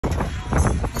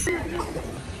I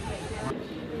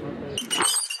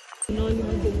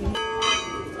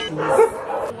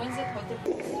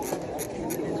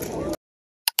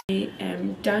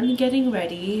am done getting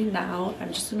ready now.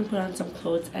 I'm just gonna put on some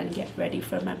clothes and get ready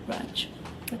for my brunch.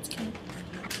 Let's go.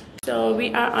 So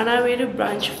we are on our way to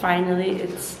brunch finally.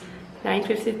 It's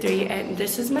 9:53 and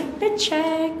this is my fit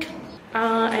check.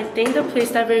 I think the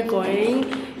place that we're going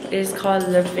is called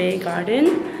Lavie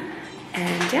Garden,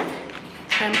 and yeah,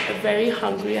 I'm very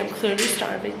hungry. I'm clearly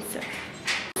starving.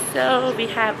 So we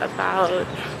have about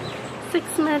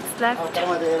 6 minutes left. Let's go.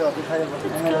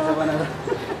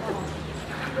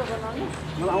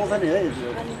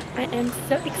 I am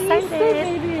so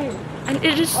excited, and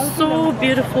it is so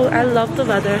beautiful. I love the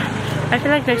weather. I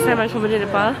feel like next time I come to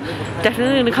Nepal,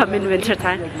 definitely gonna come in winter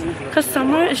time, because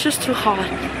summer is just too hot.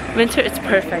 Winter is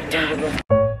perfect.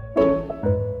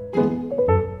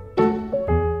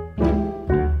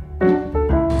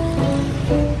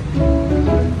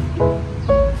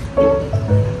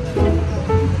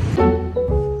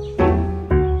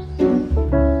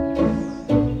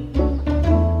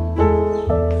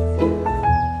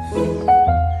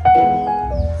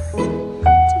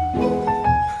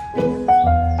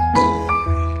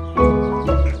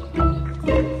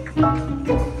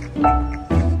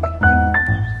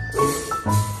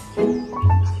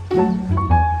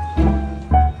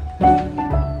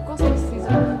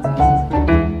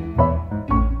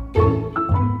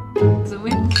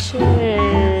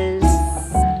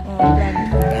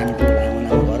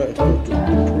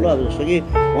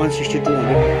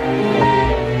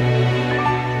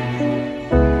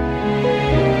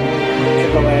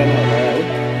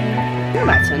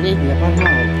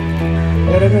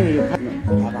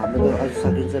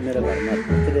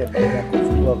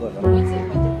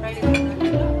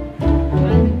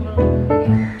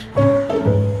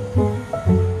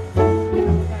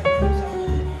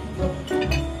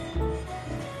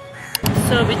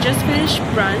 So we just finished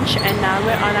brunch and now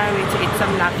we're on our way to eat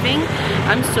some laughing.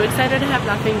 I'm so excited to have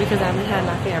laughing because I haven't had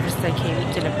laughing ever since I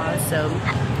came to Nepal, so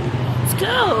let's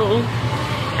go!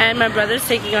 And my brother's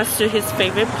taking us to his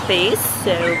favorite place,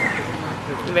 so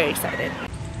I'm very excited.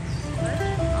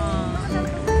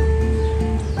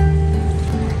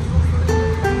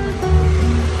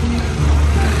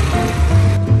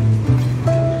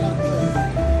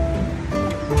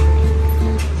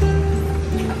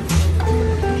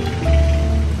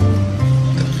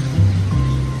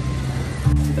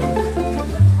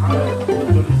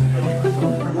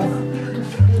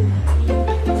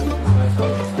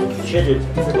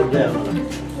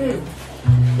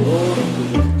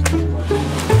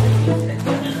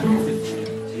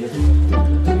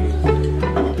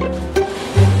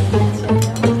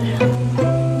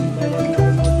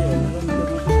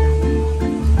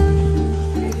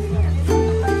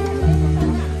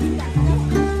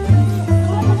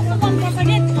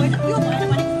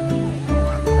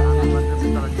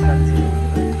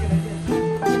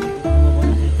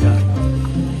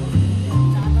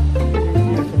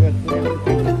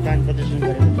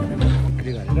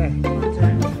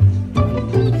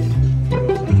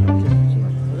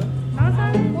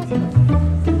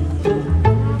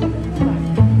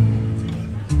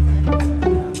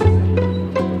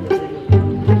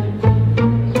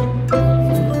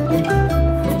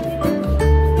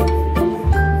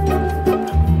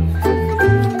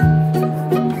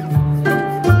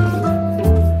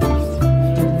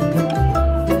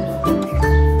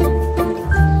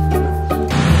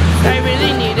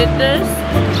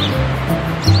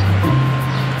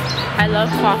 I love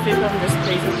coffee from this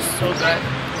place, it's so good.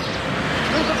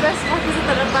 The best coffee is the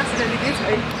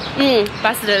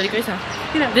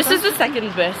This is the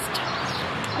second best.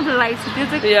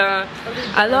 Yeah,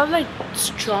 I love like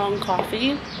strong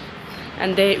coffee,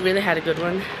 and they really had a good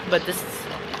one, but this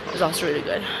is also really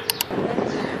good.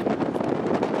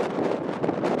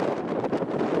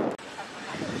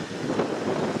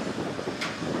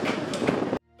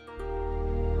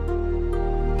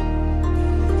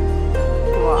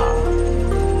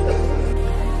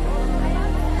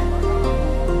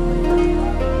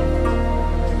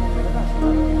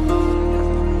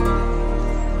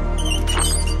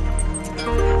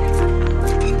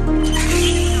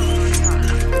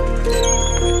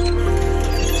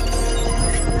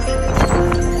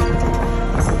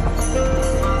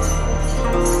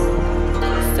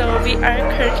 We are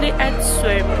currently at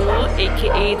Swayambhunath,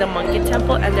 aka the monkey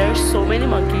temple, and there are so many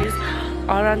monkeys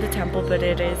all around the temple, but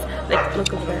it is like,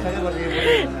 look over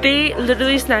there. They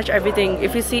literally snatch everything.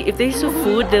 If they see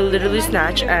food, they'll literally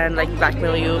snatch and like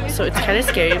blackmail you, so it's kind of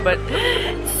scary, but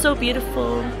it's so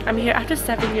beautiful. I'm here after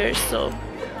 7 years, so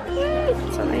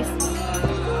it's so nice.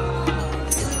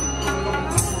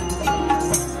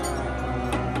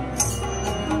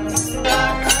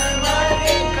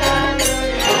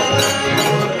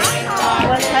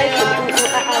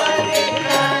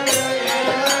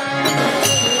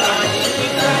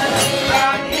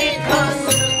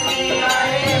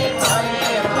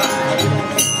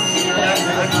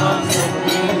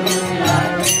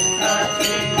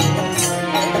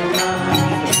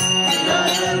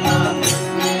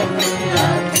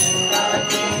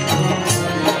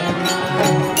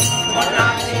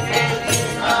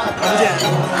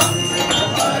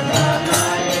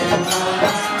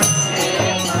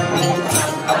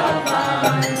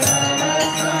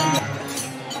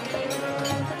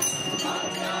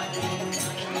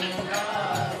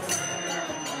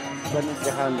 Hi.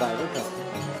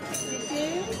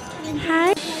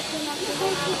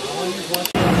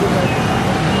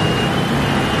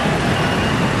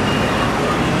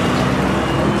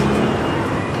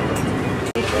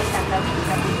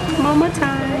 Momo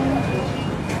time.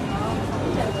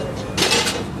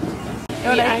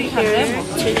 We are here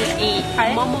to eat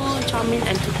momo, chow-mein,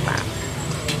 and stupa.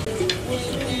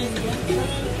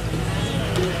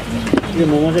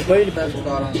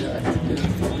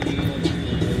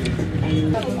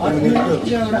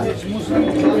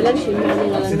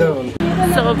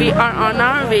 So we are on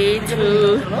our way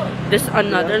to this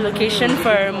another location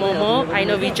for momo. I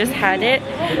know we just had it,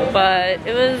 but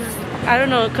it was, I don't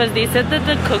know, because they said that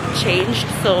the cook changed,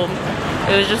 so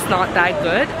it was just not that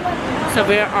good. So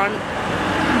we're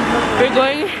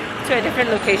going to a different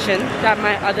location that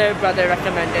my other brother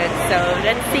recommended. So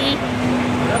let's see.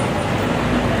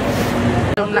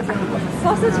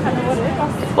 Sausage kind of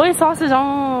what? Oh, sausage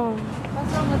on.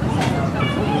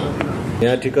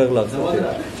 Yeah, tikka gloves.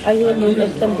 Are you going to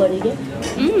them body again?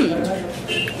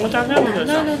 What's our name?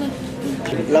 No.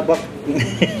 Labak.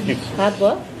 Hard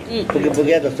what?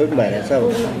 Pugi the food by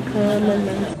itself.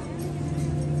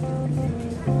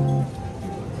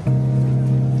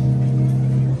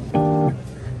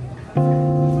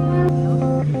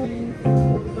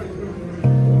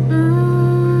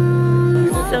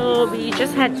 So we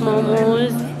just had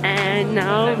momos and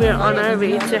now we're on our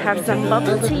way to have some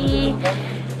bubble tea.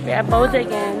 We're at Boudha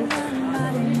again.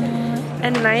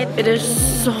 At night it is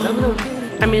so,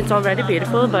 I mean it's already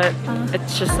beautiful, but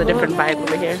it's just a different vibe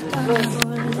over here.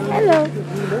 Hello.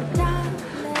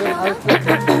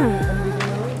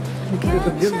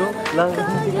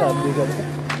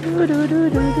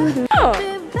 Oh.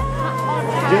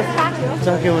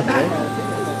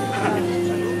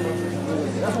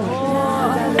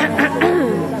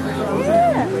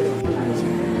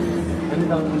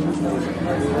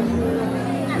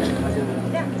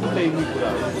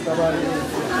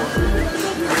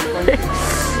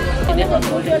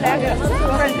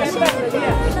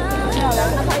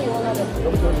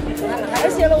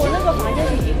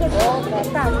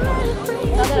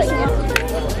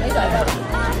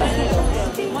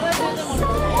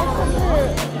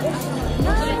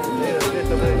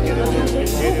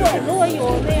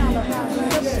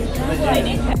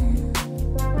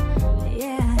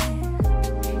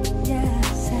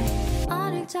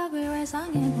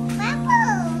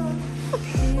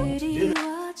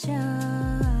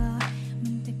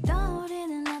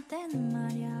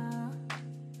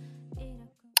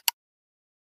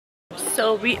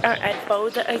 So we are at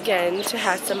Boudha again to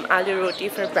have some Aaloo Roti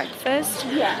for breakfast.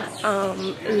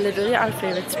 Literally our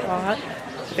favorite spot,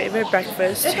 favorite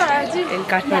breakfast in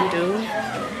Kathmandu.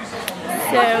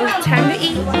 So time to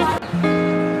eat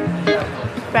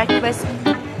breakfast.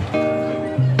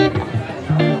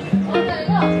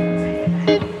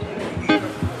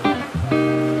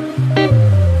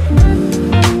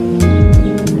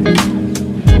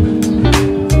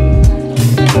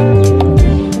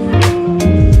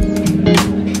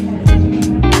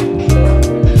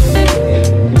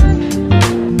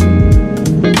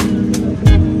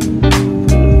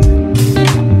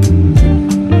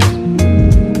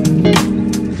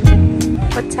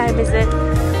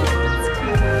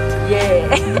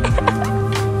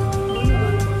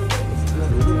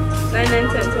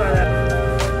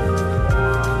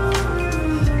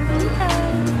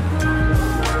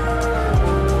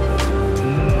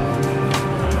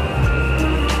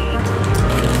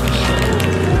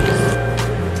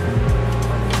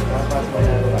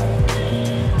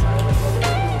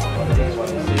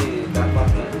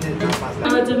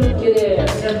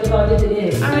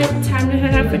 Alright, time to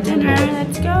head out for dinner.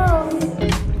 Let's go.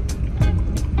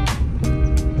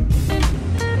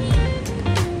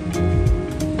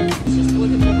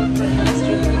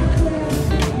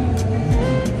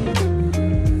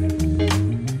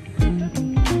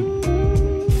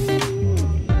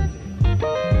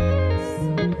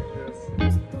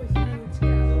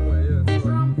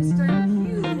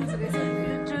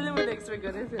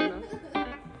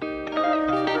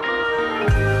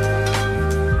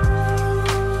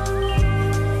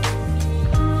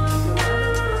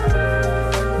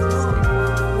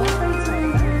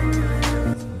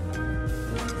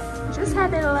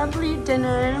 Lovely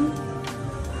dinner.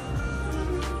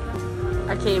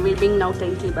 Okay, we're being no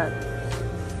thank you, but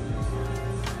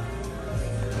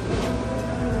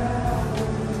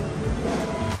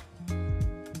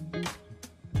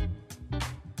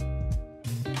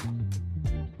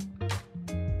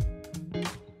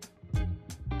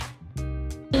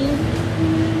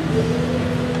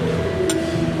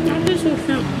that is so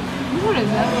cute. What is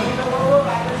that?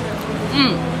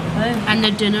 And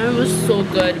the dinner was so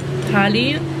good.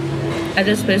 Thali at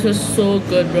this place was so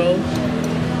good, bro.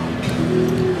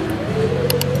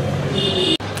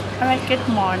 Alright, good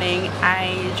morning.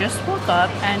 I just woke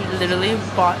up and literally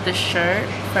bought the shirt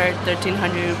for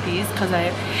 1,300 rupees because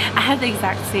I have the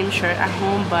exact same shirt at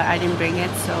home, but I didn't bring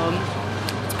it, so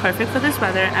it's perfect for this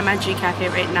weather. I'm at G Cafe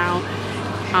right now,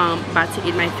 about to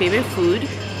eat my favorite food,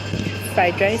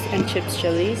 fried rice and chips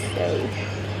chili. So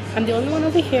I'm the only one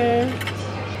over here.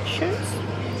 Shirts.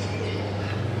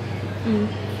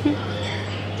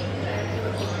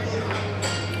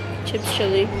 Chips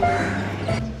chili.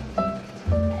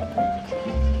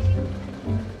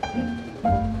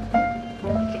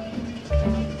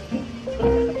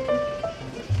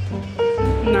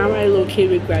 Now I low-key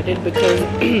regret it because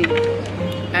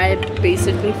I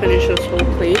basically finished this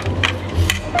whole plate,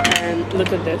 and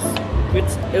look at this.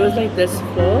 It was like this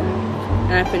full,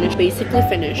 and I basically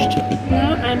finished.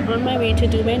 Now I'm on my way to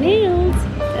do my nails.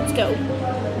 Let's go.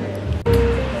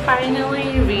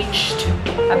 Finally reached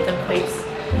at the place.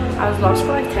 I was lost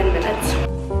for like 10 minutes.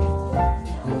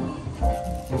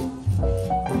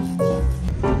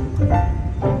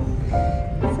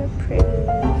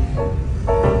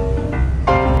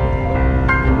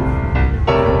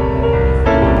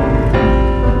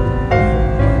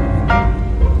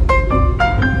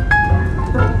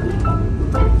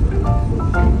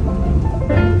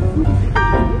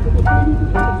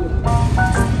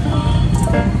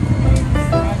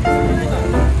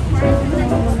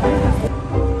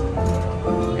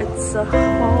 A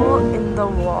hole in the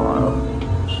wall.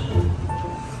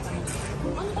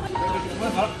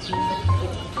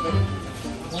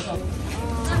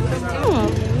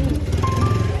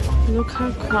 Look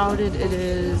how crowded it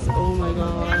is. Oh my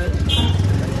god.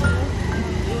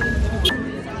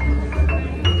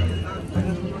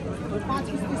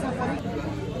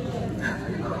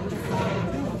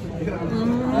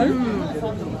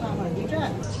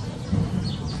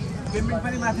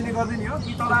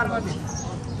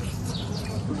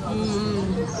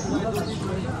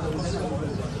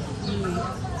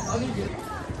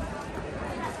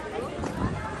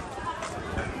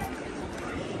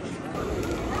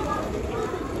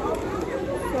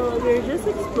 So we're just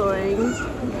exploring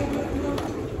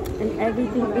and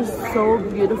everything is so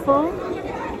beautiful.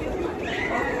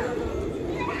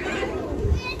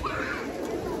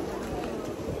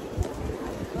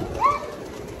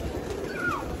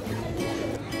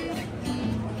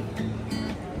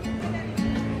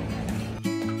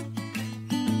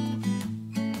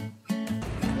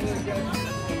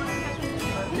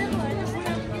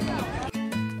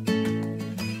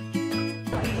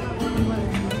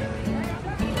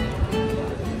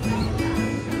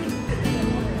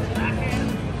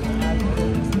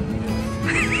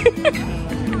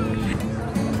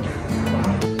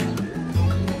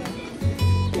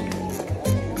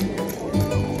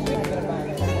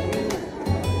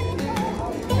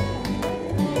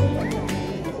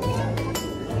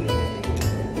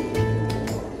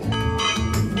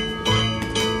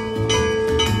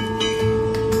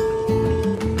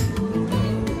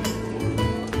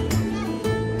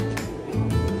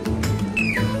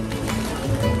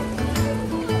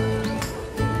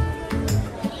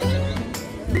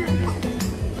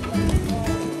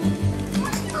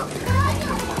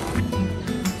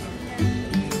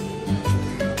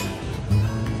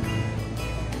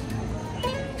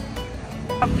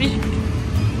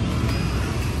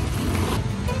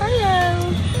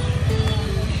 Hello.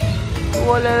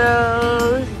 One of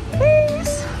those things.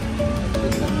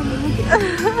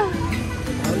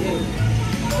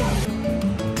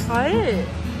 Hi.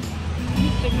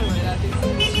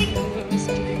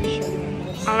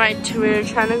 Alright, we're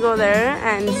trying to go there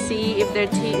and see if their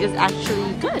tea is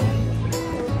actually good.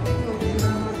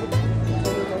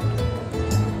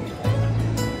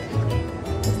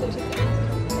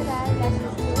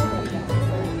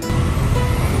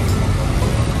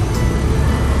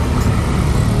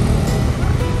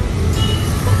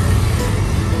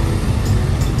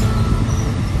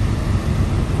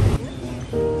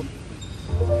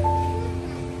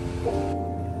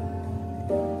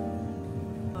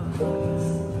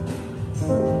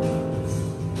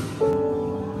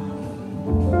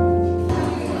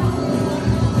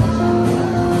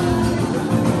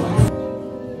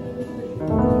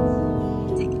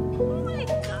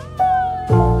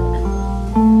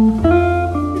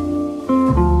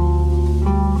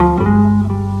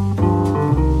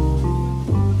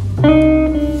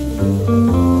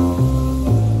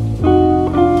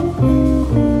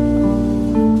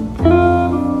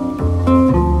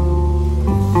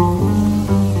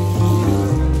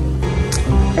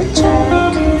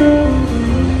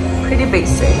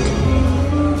 basic.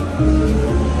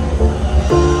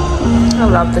 I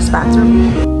love this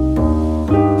bathroom.